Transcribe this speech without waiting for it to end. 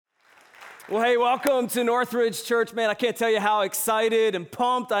Well, hey, welcome to Northridge Church. Man, I can't tell you how excited and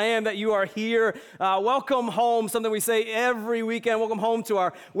pumped I am that you are here. Welcome home, something we say every weekend. Welcome home to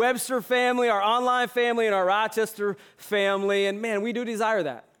our Webster family, our online family, and our Rochester family. And man, we do desire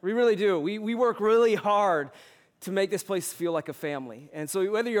that. We really do. We work really hard to make this place feel like a family. And so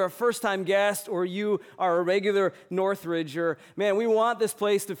whether you're a first-time guest or you are a regular Northridger, man, we want this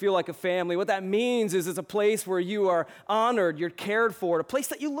place to feel like a family. What that means is it's a place where you are honored, you're cared for, a place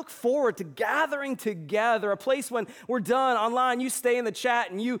that you look forward to gathering together, a place when we're done online, you stay in the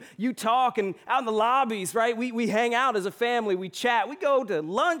chat and you talk, and out in the lobbies, right? We hang out as a family, we chat, we go to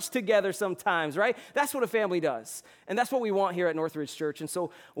lunch together sometimes, right? That's what a family does. And that's what we want here at Northridge Church. And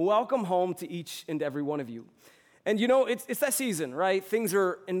so welcome home to each and every one of you. And you know, it's that season, right? Things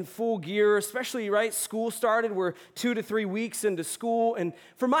are in full gear, especially, right? School started. We're 2 to 3 weeks into school. And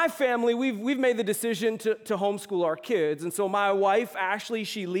for my family, we've made the decision to homeschool our kids. And so my wife, Ashley,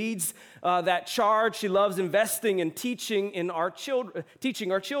 she leads that charge. She loves investing and teaching our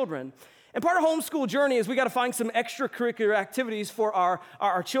children. And part of homeschool journey is we got to find some extracurricular activities for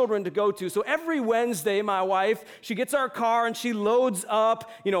our children to go to. So every Wednesday, my wife, she gets our car and she loads up,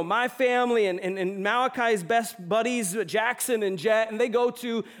 you know, my family and Malachi's best buddies, Jackson and Jet, and they go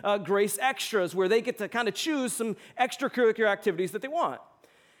to Grace Extras, where they get to kind of choose some extracurricular activities that they want.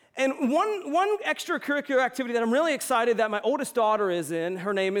 And one extracurricular activity that I'm really excited that my oldest daughter is in,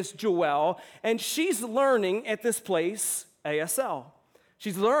 her name is Joelle, and she's learning at this place ASL.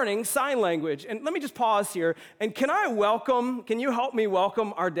 She's learning sign language. And let me just pause here. And can you help me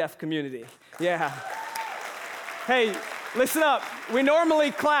welcome our deaf community? Yeah. Hey, listen up. We normally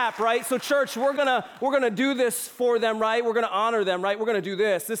clap, right? So church, we're gonna do this for them, right? We're gonna honor them, right? We're gonna do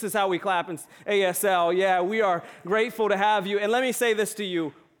this. This is how we clap in ASL. Yeah, we are grateful to have you. And let me say this to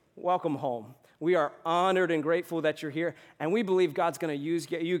you. Welcome home. We are honored and grateful that you're here, and we believe God's going to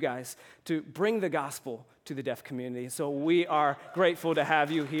use you guys to bring the gospel to the deaf community. So we are grateful to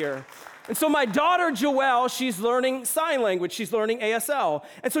have you here. And so my daughter, Joelle, she's learning sign language. She's learning ASL.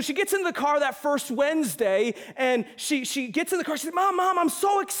 And so she gets into the car that first Wednesday, and she gets in the car. She says, Mom, I'm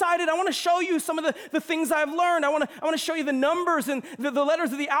so excited. I want to show you some of the things I've learned. I want to show you the numbers and the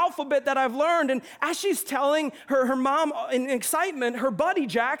letters of the alphabet that I've learned. And as she's telling her mom in excitement, her buddy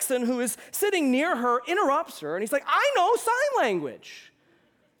Jackson, who is sitting near her, interrupts her. And he's like, I know sign language.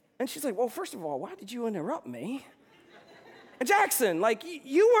 And she's like, well, first of all, why did you interrupt me? And Jackson, like,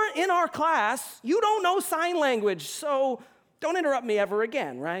 you weren't in our class. You don't know sign language, so don't interrupt me ever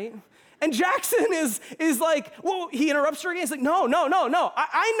again, right? And Jackson is like, well, he interrupts her again. He's like, no.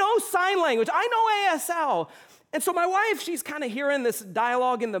 I know sign language. I know ASL. And so my wife, she's kind of hearing this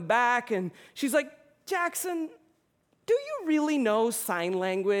dialogue in the back, and she's like, Jackson, do you really know sign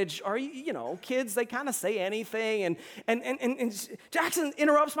language? Or, you know, kids, they kind of say anything. And Jackson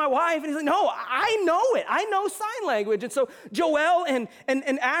interrupts my wife, and he's like, no, I know it. I know sign language. And so Joelle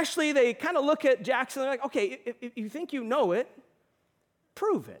and Ashley, they kind of look at Jackson. They're like, okay, if you think you know it,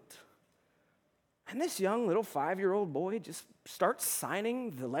 prove it. And this young little 5-year-old boy just starts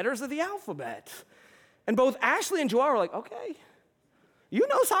signing the letters of the alphabet. And both Ashley and Joelle are like, okay, you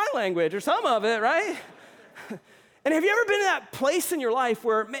know sign language, or some of it, right? And have you ever been in that place in your life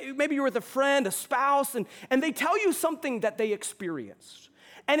where maybe you're with a friend, a spouse, and they tell you something that they experienced?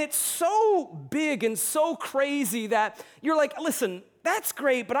 And it's so big and so crazy that you're like, listen, that's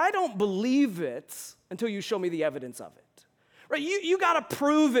great, but I don't believe it until you show me the evidence of it. Right? You got to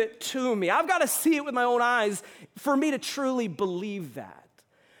prove it to me. I've got to see it with my own eyes for me to truly believe that.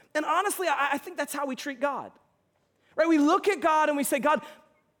 And honestly, I think that's how we treat God. Right? We look at God and we say, God,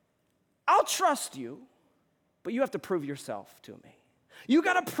 I'll trust you, but you have to prove yourself to me. You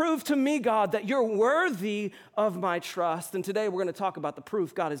got to prove to me, God, that you're worthy of my trust. And today we're going to talk about the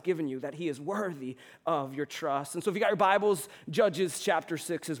proof God has given you that he is worthy of your trust. And so if you got your Bibles, Judges chapter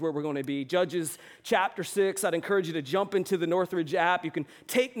 6 is where we're going to be. Judges chapter 6, I'd encourage you to jump into the Northridge app. You can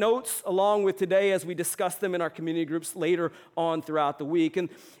take notes along with today as we discuss them in our community groups later on throughout the week. And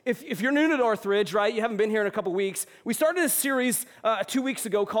if you're new to Northridge, right, you haven't been here in a couple weeks, we started a series 2 weeks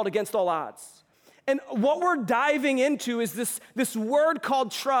ago called Against All Odds. And what we're diving into is this word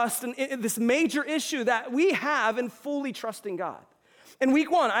called trust, and this major issue that we have in fully trusting God. In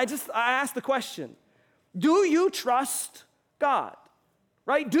week 1, I asked the question, do you trust God?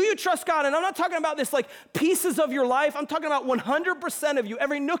 Right? Do you trust God? And I'm not talking about this like pieces of your life. I'm talking about 100% of you.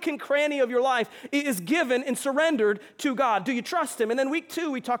 Every nook and cranny of your life is given and surrendered to God. Do you trust him? And then week 2,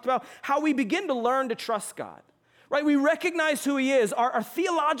 we talked about how we begin to learn to trust God. Right? We recognize who he is. Our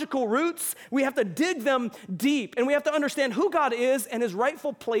theological roots, we have to dig them deep, and we have to understand who God is and his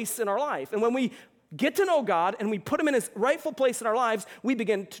rightful place in our life. And when we get to know God, and we put him in his rightful place in our lives, we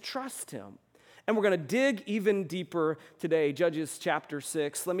begin to trust him. And we're going to dig even deeper today, Judges chapter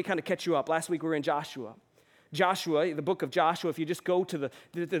 6. Let me kind of catch you up. Last week we were in Joshua. Joshua, the book of Joshua, if you just go to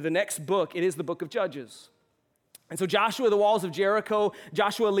the next book, it is the book of Judges. And so Joshua, the walls of Jericho,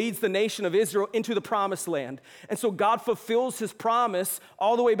 Joshua leads the nation of Israel into the promised land. And so God fulfills his promise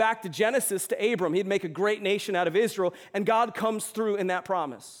all the way back to Genesis to Abram. He'd make a great nation out of Israel, and God comes through in that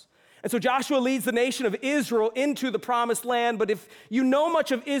promise. And so Joshua leads the nation of Israel into the promised land, but if you know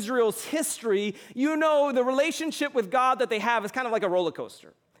much of Israel's history, you know the relationship with God that they have is kind of like a roller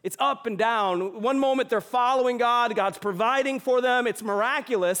coaster. It's up and down. One moment they're following God, God's providing for them, it's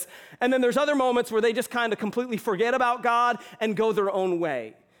miraculous, and then there's other moments where they just kind of completely forget about God and go their own way.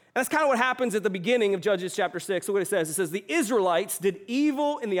 And that's kind of what happens at the beginning of Judges chapter 6. So what it says, the Israelites did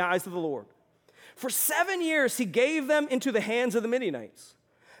evil in the eyes of the Lord. For 7 years he gave them into the hands of the Midianites.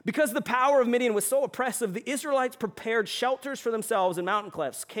 Because the power of Midian was so oppressive, the Israelites prepared shelters for themselves in mountain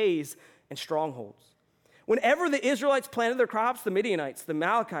clefts, caves, and strongholds. Whenever the Israelites planted their crops, the Midianites, the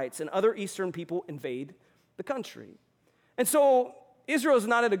Amalekites, and other eastern people invade the country. And so Israel is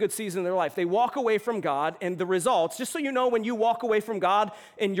not at a good season in their life. They walk away from God, and the results, just so you know, when you walk away from God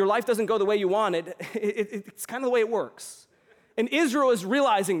and your life doesn't go the way you want it, it's kind of the way it works. And Israel is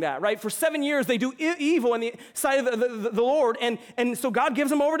realizing that, right? For 7 years, they do evil in the sight of the Lord, and so God gives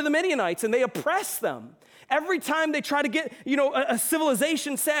them over to the Midianites, and they oppress them. Every time they try to get, a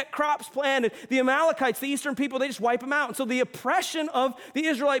civilization set, crops planted, the Amalekites, the eastern people, they just wipe them out. And so the oppression of the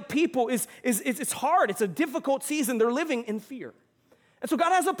Israelite people it's hard. It's a difficult season. They're living in fear. And so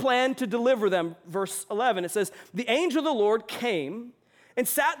God has a plan to deliver them. Verse 11, it says, the angel of the Lord came and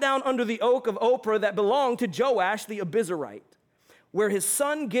sat down under the oak of Oprah that belonged to Joash the Abizarite, where his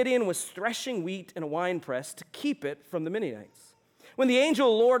son Gideon was threshing wheat in a winepress to keep it from the Midianites. When the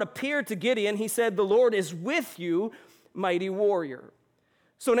angel of the Lord appeared to Gideon, he said, the Lord is with you, mighty warrior.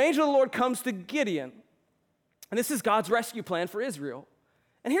 So an angel of the Lord comes to Gideon, and this is God's rescue plan for Israel.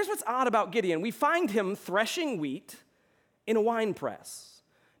 And here's what's odd about Gideon. We find him threshing wheat in a winepress.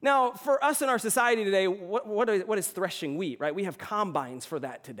 Now, for us in our society today, what is threshing wheat, right? We have combines for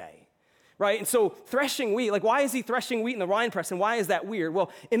that today. Right? And so threshing wheat, like why is he threshing wheat in the wine press, and why is that weird?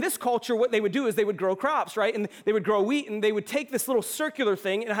 Well, in this culture, what they would do is they would grow crops, right? And they would grow wheat, and they would take this little circular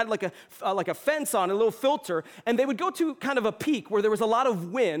thing, and it had like a fence on it, a little filter, and they would go to kind of a peak where there was a lot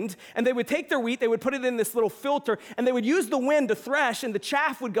of wind, and they would take their wheat, they would put it in this little filter, and they would use the wind to thresh, and the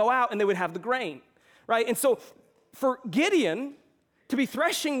chaff would go out, and they would have the grain, right? And so for Gideon to be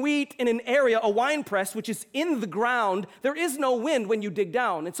threshing wheat in an area, a wine press, which is in the ground, there is no wind when you dig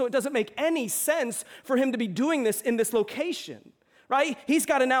down. And so it doesn't make any sense for him to be doing this in this location, right? He's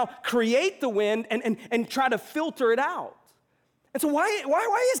got to now create the wind and try to filter it out. And so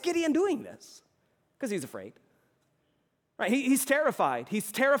why is Gideon doing this? Because he's afraid. Right? He's terrified.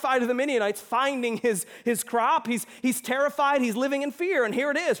 He's terrified of the Midianites finding his crop. He's terrified. He's living in fear. And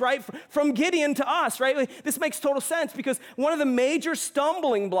here it is, right? From Gideon to us, right? This makes total sense because one of the major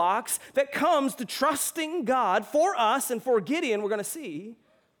stumbling blocks that comes to trusting God for us and for Gideon, we're going to see,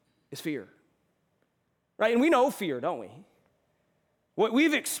 is fear. Right? And we know fear, don't we?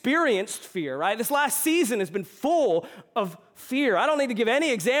 We've experienced fear, right? This last season has been full of fear. I don't need to give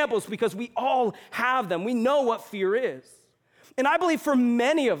any examples because we all have them. We know what fear is. And I believe for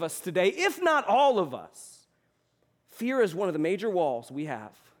many of us today, if not all of us, fear is one of the major walls we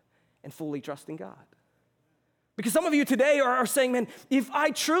have in fully trusting God. Because some of you today are saying, man, if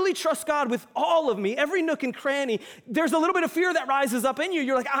I truly trust God with all of me, every nook and cranny, there's a little bit of fear that rises up in you.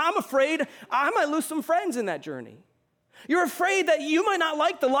 You're like, I'm afraid I might lose some friends in that journey. You're afraid that you might not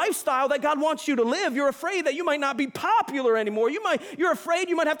like the lifestyle that God wants you to live. You're afraid that you might not be popular anymore. You're afraid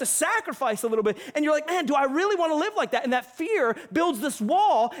you might have to sacrifice a little bit. And you're like, man, do I really want to live like that? And that fear builds this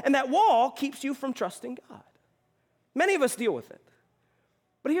wall, and that wall keeps you from trusting God. Many of us deal with it.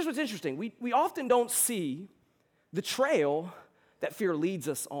 But here's what's interesting. We often don't see the trail that fear leads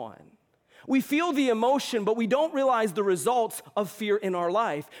us on. We feel the emotion, but we don't realize the results of fear in our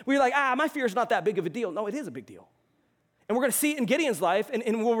life. We're like, my fear is not that big of a deal. No, it is a big deal. And we're going to see it in Gideon's life,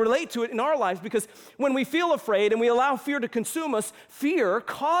 and we'll relate to it in our lives, because when we feel afraid and we allow fear to consume us, fear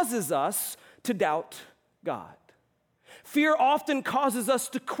causes us to doubt God. Fear often causes us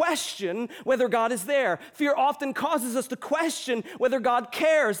to question whether God is there. Fear often causes us to question whether God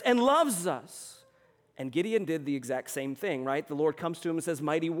cares and loves us. And Gideon did the exact same thing, right? The Lord comes to him and says,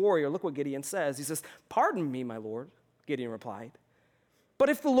 mighty warrior. Look what Gideon says. He says, pardon me, my Lord, Gideon replied. But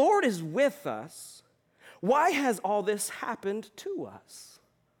if the Lord is with us, why has all this happened to us?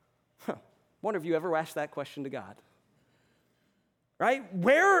 Wonder if you ever asked that question to God. right?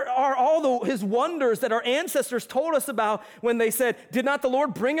 Where are all his wonders that our ancestors told us about when they said, did not the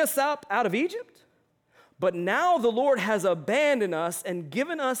Lord bring us up out of Egypt? But now the Lord has abandoned us and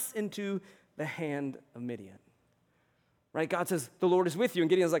given us into the hand of Midian. Right? God says, the Lord is with you. And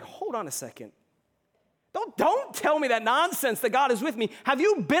Gideon's like, hold on a second. Don't tell me that nonsense that God is with me. Have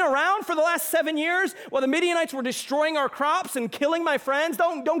you been around for the last 7 years while the Midianites were destroying our crops and killing my friends?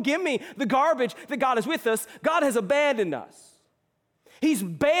 Don't give me the garbage that God is with us. God has abandoned us. He's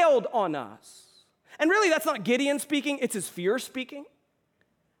bailed on us. And really, that's not Gideon speaking, it's his fear speaking.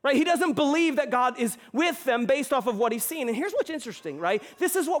 Right? He doesn't believe that God is with them based off of what he's seen. And here's what's interesting, right?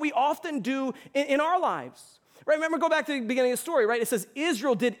 This is what we often do in our lives. Right, remember, go back to the beginning of the story, right? It says,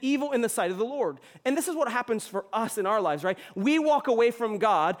 Israel did evil in the sight of the Lord. And this is what happens for us in our lives, right? We walk away from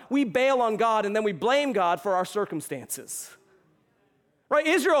God, we bail on God, and then we blame God for our circumstances. Right?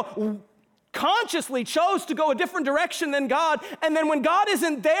 Israel consciously chose to go a different direction than God, and then when God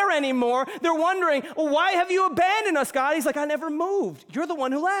isn't there anymore, they're wondering, well, why have you abandoned us, God? He's like, I never moved. You're the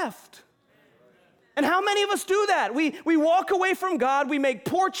one who left. And how many of us do that? We walk away from God, we make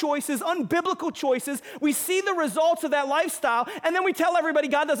poor choices, unbiblical choices, we see the results of that lifestyle, and then we tell everybody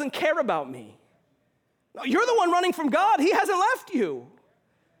God doesn't care about me. No, you're the one running from God. He hasn't left you.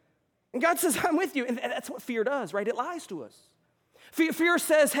 And God says, I'm with you. And that's what fear does, right? It lies to us. Fear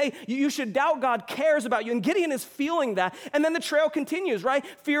says, hey, you should doubt God cares about you. And Gideon is feeling that. And then the trail continues, right?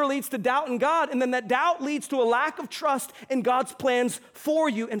 Fear leads to doubt in God. And then that doubt leads to a lack of trust in God's plans for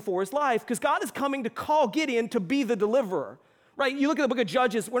you and for his life. Because God is coming to call Gideon to be the deliverer, right? You look at the book of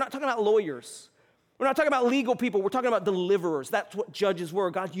Judges, we're not talking about lawyers. We're not talking about legal people. We're talking about deliverers. That's what judges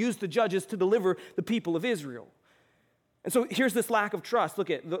were. God used the judges to deliver the people of Israel. And so here's this lack of trust. Look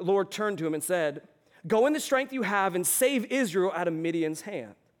at, the Lord turned to him and said, go in the strength you have and save Israel out of Midian's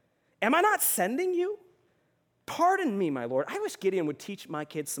hand. Am I not sending you? Pardon me, my Lord. I wish Gideon would teach my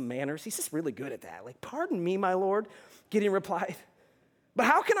kids some manners. He's just really good at that. Like, pardon me, my Lord. Gideon replied, but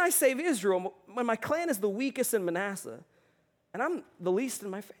how can I save Israel when my clan is the weakest in Manasseh and I'm the least in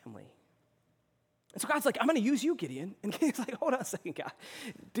my family? And so God's like, I'm going to use you, Gideon. And Gideon's like, hold on a second, God.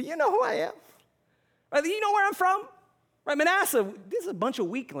 Do you know who I am? Right, do you know where I'm from? Right, Manasseh, this is a bunch of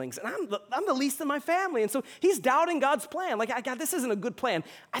weaklings, and I'm the least in my family. And so he's doubting God's plan. Like, God, this isn't a good plan.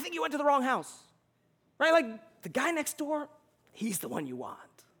 I think you went to the wrong house. Right, like the guy next door, he's the one you want.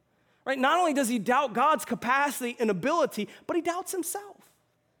 Right, not only does he doubt God's capacity and ability, but he doubts himself.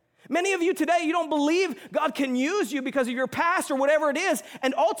 Many of you today, you don't believe God can use you because of your past or whatever it is,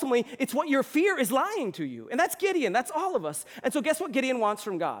 and ultimately, it's what your fear is lying to you. And that's Gideon, that's all of us. And so guess what Gideon wants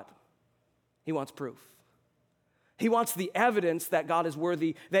from God? He wants proof. He wants the evidence that God is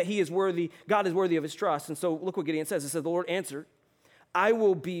worthy, God is worthy of his trust. And so look what Gideon says. It says, the Lord answered, I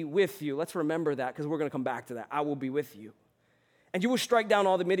will be with you. Let's remember that because we're going to come back to that. I will be with you. And you will strike down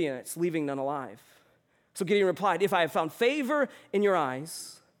all the Midianites, leaving none alive. So Gideon replied, if I have found favor in your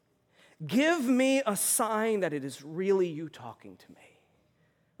eyes, give me a sign that it is really you talking to me.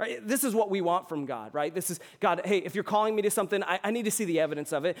 Right? This is what we want from God, right? This is, God, hey, if you're calling me to something, I need to see the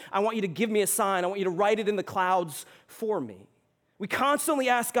evidence of it. I want you to give me a sign. I want you to write it in the clouds for me. We constantly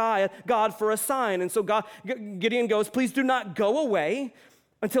ask God for a sign. And so Gideon goes, please do not go away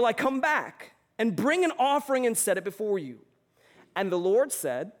until I come back and bring an offering and set it before you. And the Lord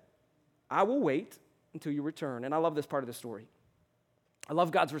said, I will wait until you return. And I love this part of the story. I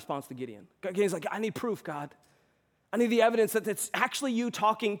love God's response to Gideon. Gideon's like, I need proof, God. I need the evidence that it's actually you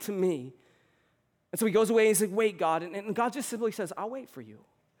talking to me. And so he goes away and he's like, wait, God. And God just simply says, I'll wait for you.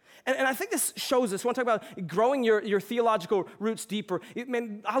 And I think this shows us, we want to talk about growing your theological roots deeper.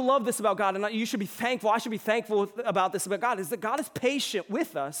 Man, I love this about God, and you should be thankful. I should be thankful about this about God, is that God is patient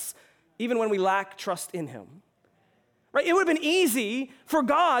with us even when we lack trust in him. Right? It would have been easy for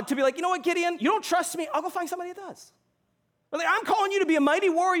God to be like, you know what, Gideon, you don't trust me, I'll go find somebody that does. Like, I'm calling you to be a mighty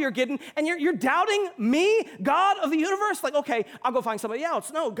warrior, Gideon, and you're doubting me, God of the universe? Like, okay, I'll go find somebody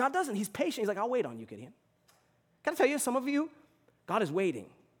else. No, God doesn't. He's patient. He's like, I'll wait on you, Gideon. Can I tell you, some of you, God is waiting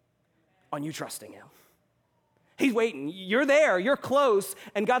on you trusting him. He's waiting. You're there. You're close.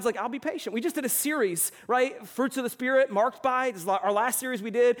 And God's like, I'll be patient. We just did a series, right? Fruits of the Spirit, marked by. This is our last series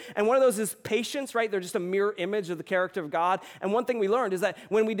we did. And one of those is patience, right? They're just a mirror image of the character of God. And one thing we learned is that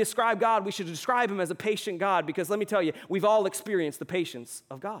when we describe God, we should describe him as a patient God, because let me tell you, we've all experienced the patience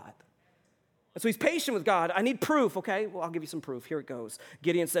of God. And so he's patient with God. I need proof. Okay, well, I'll give you some proof. Here it goes.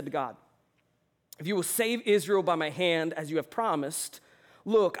 Gideon said to God, if you will save Israel by my hand, as you have promised,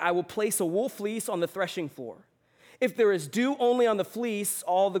 look, I will place a wool fleece on the threshing floor. If there is dew only on the fleece,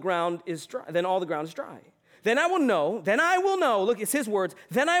 all the ground is dry. Then all the ground is dry. Then I will know, look, it's his words,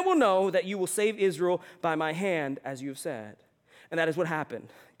 then I will know that you will save Israel by my hand, as you have said. And that is what happened.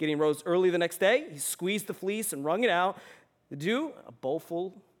 Gideon rose early the next day. He squeezed the fleece and wrung it out to do a bowl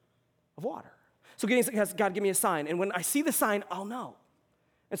full of water. So Gideon said, God, give me a sign. And when I see the sign, I'll know.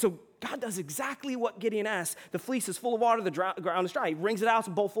 And so God does exactly what Gideon asked. The fleece is full of water, the ground is dry. He wrings it out, it's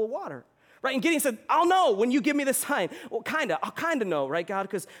a bowl full of water. Right? And Gideon said, I'll know when you give me the sign. Well, I'll kind of know, right, God?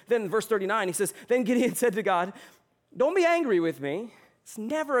 Because then in verse 39, he says, then Gideon said to God, don't be angry with me. It's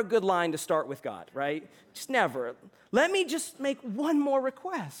never a good line to start with God, right? Just never. Let me just make one more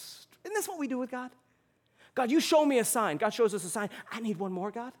request. Isn't this what we do with God? God, you show me a sign. God shows us a sign. I need one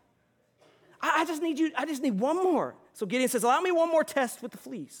more, God. I just need one more. So Gideon says, allow me one more test with the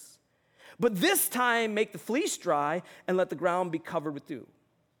fleece. But this time, make the fleece dry and let the ground be covered with dew.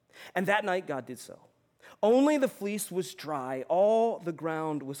 And that night, God did so. Only the fleece was dry. All the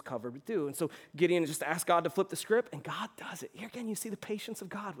ground was covered with dew. And so Gideon just asked God to flip the script, and God does it. Here again, you see the patience of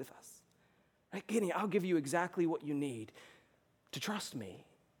God with us. Right? Gideon, I'll give you exactly what you need to trust me.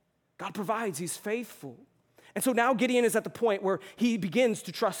 God provides. He's faithful. And so now Gideon is at the point where he begins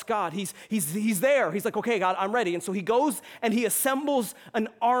to trust God. He's there. He's like, okay, God, I'm ready. And so he goes and he assembles an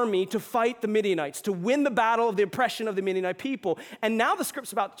army to fight the Midianites, to win the battle of the oppression of the Midianite people. And now the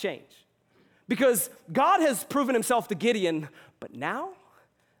script's about to change. Because God has proven himself to Gideon, but now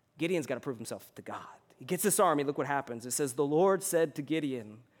Gideon's got to prove himself to God. He gets this army. Look what happens. It says, the Lord said to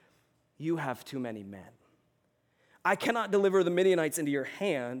Gideon, you have too many men. I cannot deliver the Midianites into your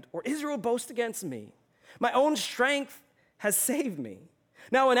hand, or Israel boast against me. My own strength has saved me.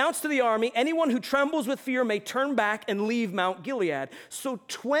 Now announce to the army, anyone who trembles with fear may turn back and leave Mount Gilead. So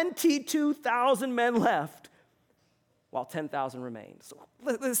 22,000 men left, while 10,000 remained. So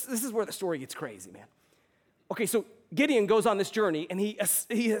this is where the story gets crazy, man. Okay, so Gideon goes on this journey, and he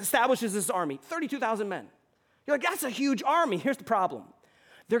establishes this army, 32,000 men. You're like, that's a huge army. Here's the problem.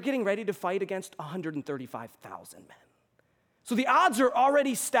 They're getting ready to fight against 135,000 men. So the odds are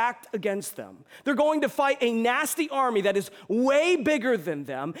already stacked against them. They're going to fight a nasty army that is way bigger than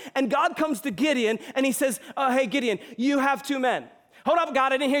them. And God comes to Gideon, and he says, hey, Gideon, you have 2 men. Hold up,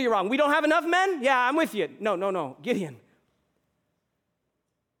 God, I didn't hear you wrong. We don't have enough men? Yeah, I'm with you. No. Gideon,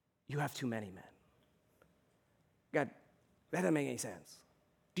 you have too many men. God, that doesn't make any sense.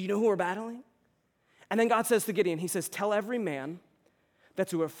 Do you know who we're battling? And then God says to Gideon, he says, tell every man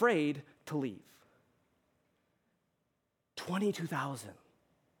that's afraid to leave. 22,000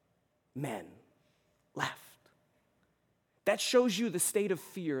 men left. That shows you the state of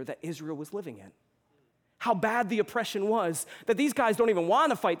fear that Israel was living in. How bad the oppression was, that these guys don't even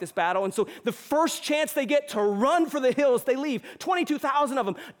want to fight this battle, and so the first chance they get to run for the hills, they leave. 22,000 of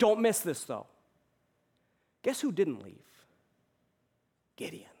them. Don't miss this, though. Guess who didn't leave?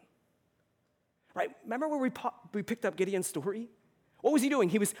 Gideon. Right? Remember where we picked up Gideon's story? What was he doing?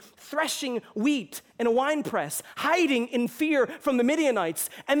 He was threshing wheat in a wine press, hiding in fear from the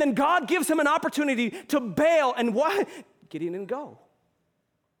Midianites. And then God gives him an opportunity to bail. And what? Gideon didn't go.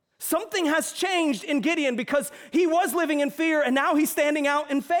 Something has changed in Gideon because he was living in fear and now he's standing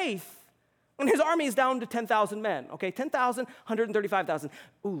out in faith. And his army is down to 10,000 men. Okay, 10,000, 135,000.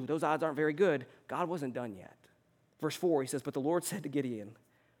 Ooh, those odds aren't very good. God wasn't done yet. Verse 4, he says, but the Lord said to Gideon,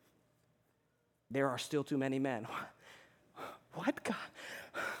 there are still too many men. What, God?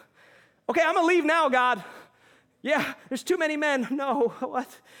 Okay, I'm going to leave now, God. Yeah, there's too many men. No,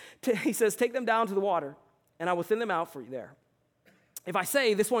 what? He says, take them down to the water, and I will thin them out for you there. If I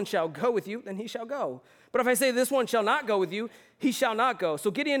say, this one shall go with you, then he shall go. But if I say, this one shall not go with you, he shall not go.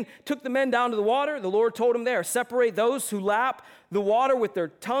 So Gideon took the men down to the water. The Lord told him there, separate those who lap the water with their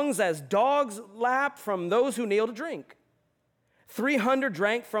tongues as dogs lap from those who kneel to drink. 300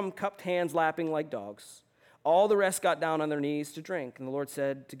 drank from cupped hands, lapping like dogs. All the rest got down on their knees to drink. And the Lord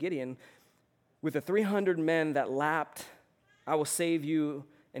said to Gideon, with the 300 men that lapped, I will save you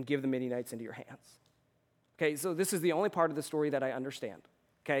and give the Midianites into your hands. Okay, so this is the only part of the story that I understand.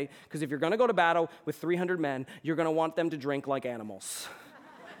 Okay, because if you're going to go to battle with 300 men, you're going to want them to drink like animals.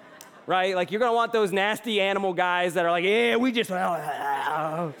 Right? Like you're going to want those nasty animal guys that are like, yeah, we just...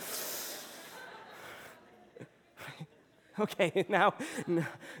 Okay, now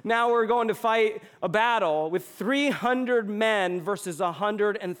we're going to fight a battle with 300 men versus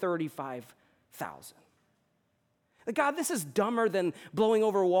 135,000. God, this is dumber than blowing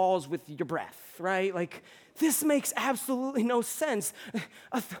over walls with your breath, right? Like, this makes absolutely no sense.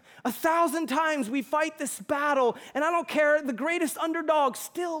 1,000 times we fight this battle, and I don't care, the greatest underdog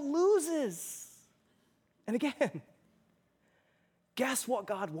still loses. And again, guess what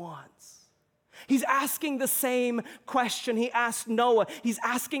God wants? He's asking the same question he asked Noah. He's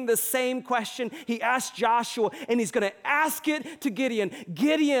asking the same question he asked Joshua, and he's going to ask it to Gideon.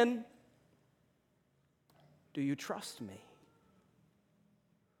 Gideon, do you trust me?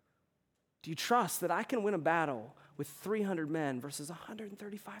 Do you trust that I can win a battle with 300 men versus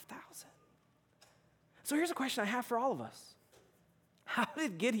 135,000? So here's a question I have for all of us. How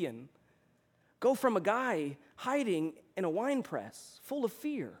did Gideon go from a guy hiding in a wine press full of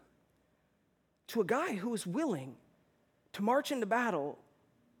fear to a guy who was willing to march into battle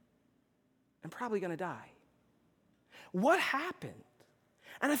and probably going to die? What happened?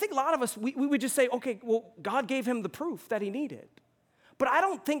 And I think a lot of us, we would just say, okay, well, God gave him the proof that he needed. But I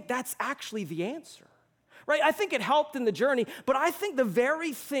don't think that's actually the answer, right? I think it helped in the journey, but I think the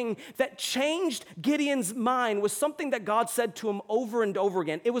very thing that changed Gideon's mind was something that God said to him over and over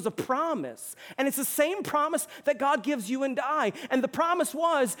again. It was a promise, and it's the same promise that God gives you and I. And the promise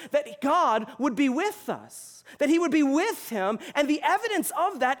was that God would be with us, that he would be with him, and the evidence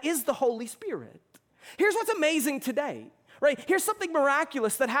of that is the Holy Spirit. Here's what's amazing today. Right? Here's something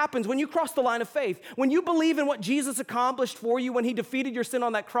miraculous that happens when you cross the line of faith. When you believe in what Jesus accomplished for you when he defeated your sin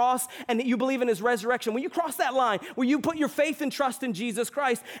on that cross and you believe in his resurrection, when you cross that line, where you put your faith and trust in Jesus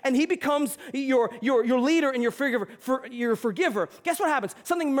Christ and he becomes your leader and your forgiver, guess what happens?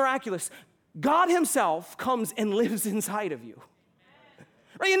 Something miraculous. God himself comes and lives inside of you.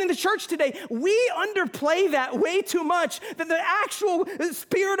 Right? And in the church today, we underplay that way too much, that the actual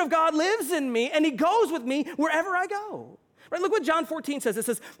Spirit of God lives in me and he goes with me wherever I go. Right, look what John 14 says. It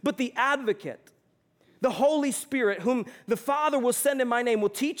says, but the advocate, the Holy Spirit, whom the Father will send in my name, will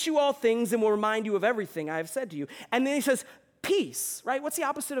teach you all things and will remind you of everything I have said to you. And then he says, peace, right? What's the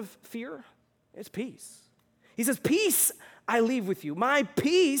opposite of fear? It's peace. He says, peace I leave with you. My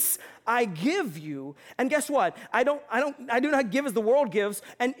peace I give you. And guess what? I do not give as the world gives.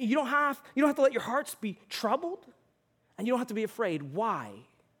 And you don't have to let your hearts be troubled. And you don't have to be afraid. Why?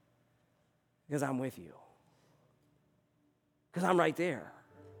 Because I'm with you. Because I'm right there.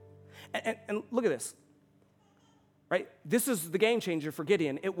 And look at this, right? This is the game changer for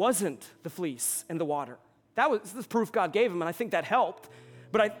Gideon. It wasn't the fleece and the water. This is proof God gave him, and I think that helped.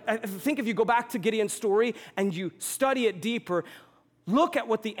 But I think if you go back to Gideon's story and you study it deeper, look at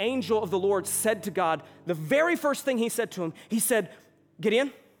what the angel of the Lord said to God. The very first thing he said to him, he said,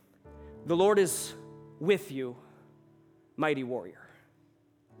 Gideon, the Lord is with you, mighty warrior.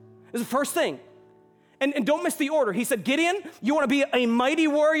 This is the first thing. And don't miss the order. He said, Gideon, you want to be a mighty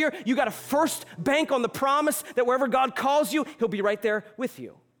warrior? You got to first bank on the promise that wherever God calls you, he'll be right there with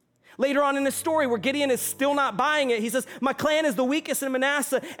you. Later on in the story where Gideon is still not buying it, he says, my clan is the weakest in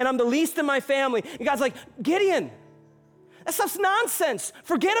Manasseh, and I'm the least in my family. And God's like, Gideon, that stuff's nonsense.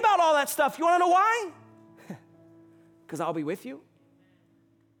 Forget about all that stuff. You want to know why? Because I'll be with you.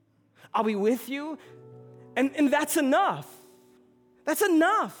 I'll be with you. And that's enough. That's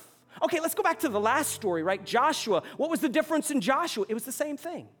enough. Okay, let's go back to the last story, right? Joshua. What was the difference in Joshua? It was the same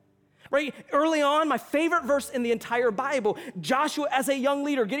thing, right? Early on, my favorite verse in the entire Bible, Joshua as a young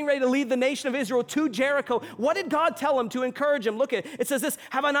leader, getting ready to lead the nation of Israel to Jericho. What did God tell him to encourage him? Look at it. It says this,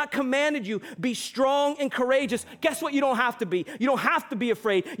 have I not commanded you, be strong and courageous? Guess what? You don't have to be. You don't have to be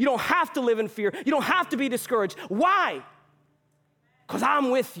afraid. You don't have to live in fear. You don't have to be discouraged. Why? Because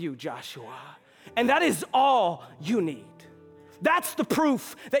I'm with you, Joshua. And that is all you need. That's the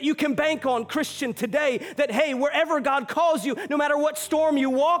proof that you can bank on, Christian, today, that, hey, wherever God calls you, no matter what storm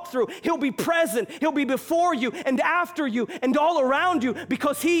you walk through, he'll be present, he'll be before you and after you and all around you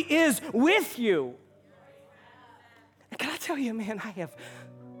because he is with you. And can I tell you, man,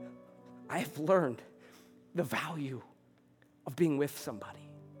 I have learned the value of being with somebody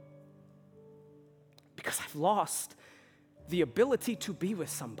because I've lost the ability to be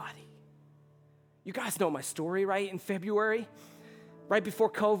with somebody. You guys know my story, right? In February, right before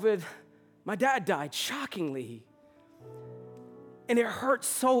COVID, my dad died, shockingly. And it hurt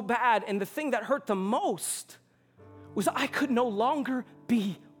so bad. And the thing that hurt the most was I could no longer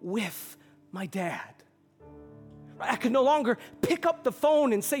be with my dad. I could no longer pick up the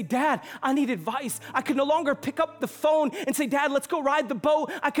phone and say, Dad, I need advice. I could no longer pick up the phone and say, Dad, let's go ride the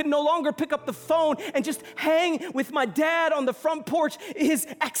boat. I could no longer pick up the phone and just hang with my dad on the front porch. His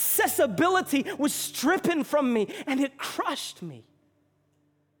accessibility was stripping from me, and it crushed me.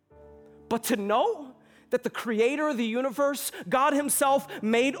 But to know that the creator of the universe, God himself,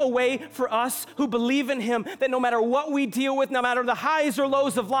 made a way for us who believe in him, that no matter what we deal with, no matter the highs or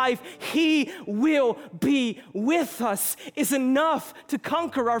lows of life, he will be with us, is enough to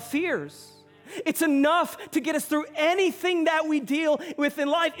conquer our fears. It's enough to get us through anything that we deal with in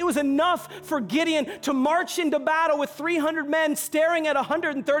life. It was enough for Gideon to march into battle with 300 men staring at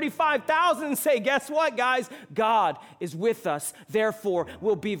 135,000 and say, guess what, guys? God is with us, therefore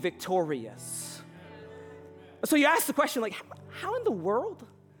we'll be victorious. So you ask the question, like, how in the world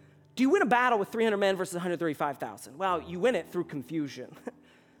do you win a battle with 300 men versus 135,000? Well, you win it through confusion.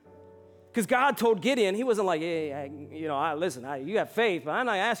 Because God told Gideon, he wasn't like, hey, listen, you have faith, but I'm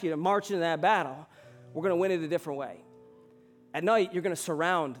not asking you to march into that battle. We're going to win it a different way. At night, you're going to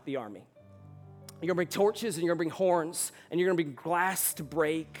surround the army. You're going to bring torches, and you're going to bring horns, and you're going to bring glass to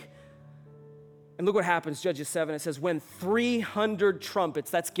break. And look what happens, Judges 7. It says, when 300 trumpets,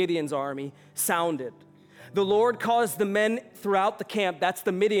 that's Gideon's army, sounded, the Lord caused the men throughout the camp, that's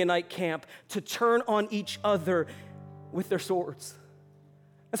the Midianite camp, to turn on each other with their swords.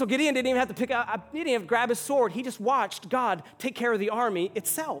 And so Gideon didn't even have to he didn't have to grab his sword. He just watched God take care of the army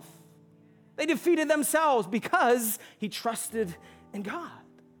itself. They defeated themselves because he trusted in God.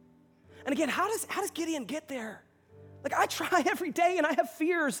 And again, how does Gideon get there? Like, I try every day and I have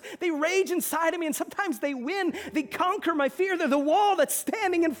fears. They rage inside of me and sometimes they win. They conquer my fear. They're the wall that's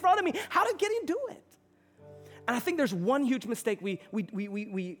standing in front of me. How did Gideon do it? And I think there's one huge mistake we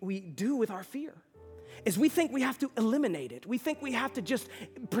do with our fear. Is we think we have to eliminate it. We think we have to just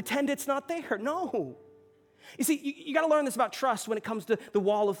pretend it's not there. No. You see, you got to learn this about trust when it comes to the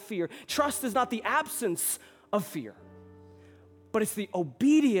wall of fear. Trust is not the absence of fear, but it's the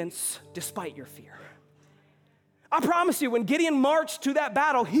obedience despite your fear. I promise you, when Gideon marched to that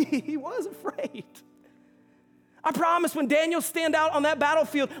battle, he was afraid. I promise when Daniel stand out on that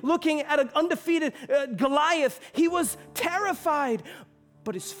battlefield looking at an undefeated Goliath, he was terrified,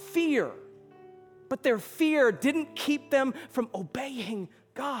 but their fear didn't keep them from obeying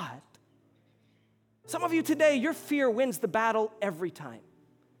God. Some of you today, your fear wins the battle every time.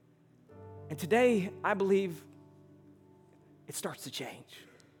 And today, I believe it starts to change.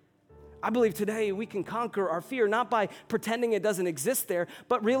 I believe today we can conquer our fear not by pretending it doesn't exist there,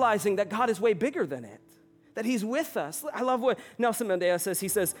 but realizing that God is way bigger than it, that he's with us. I love what Nelson Mandela says. He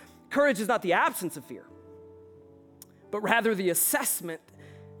says, courage is not the absence of fear, but rather the assessment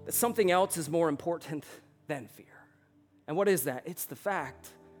that something else is more important than fear. And what is that? It's the fact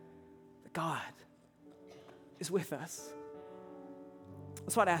that God is with us.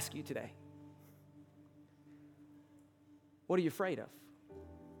 That's what I'd ask you today. What are you afraid of?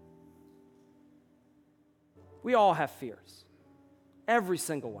 We all have fears. Every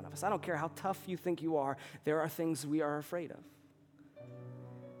single one of us. I don't care how tough you think you are, there are things we are afraid of.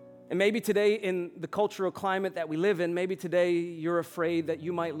 And maybe today in the cultural climate that we live in, maybe today you're afraid that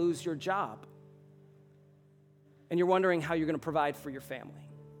you might lose your job. And you're wondering how you're going to provide for your family.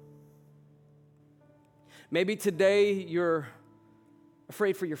 Maybe today you're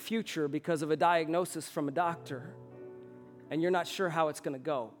afraid for your future because of a diagnosis from a doctor and you're not sure how it's going to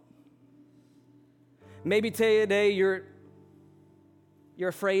go. Maybe today you're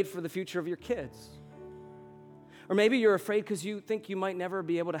afraid for the future of your kids. Or maybe you're afraid because you think you might never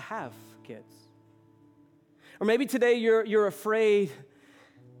be able to have kids. Or maybe today you're afraid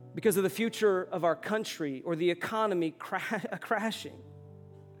because of the future of our country or the economy crashing.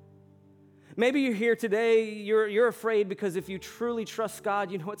 Maybe you're here today, you're afraid because if you truly trust God,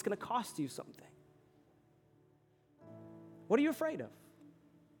 you know it's going to cost you something. What are you afraid of?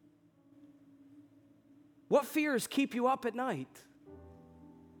 What fears keep you up at night?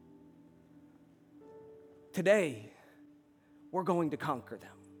 Today, we're going to conquer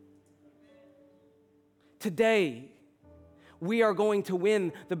them. Today, we are going to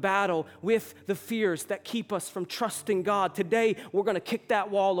win the battle with the fears that keep us from trusting God. Today, we're going to kick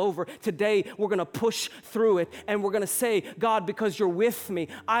that wall over. Today, we're going to push through it, and we're going to say, God, because you're with me,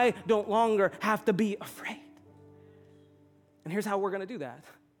 I don't longer have to be afraid. And here's how we're going to do that.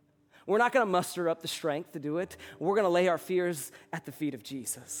 We're not going to muster up the strength to do it. We're going to lay our fears at the feet of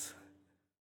Jesus.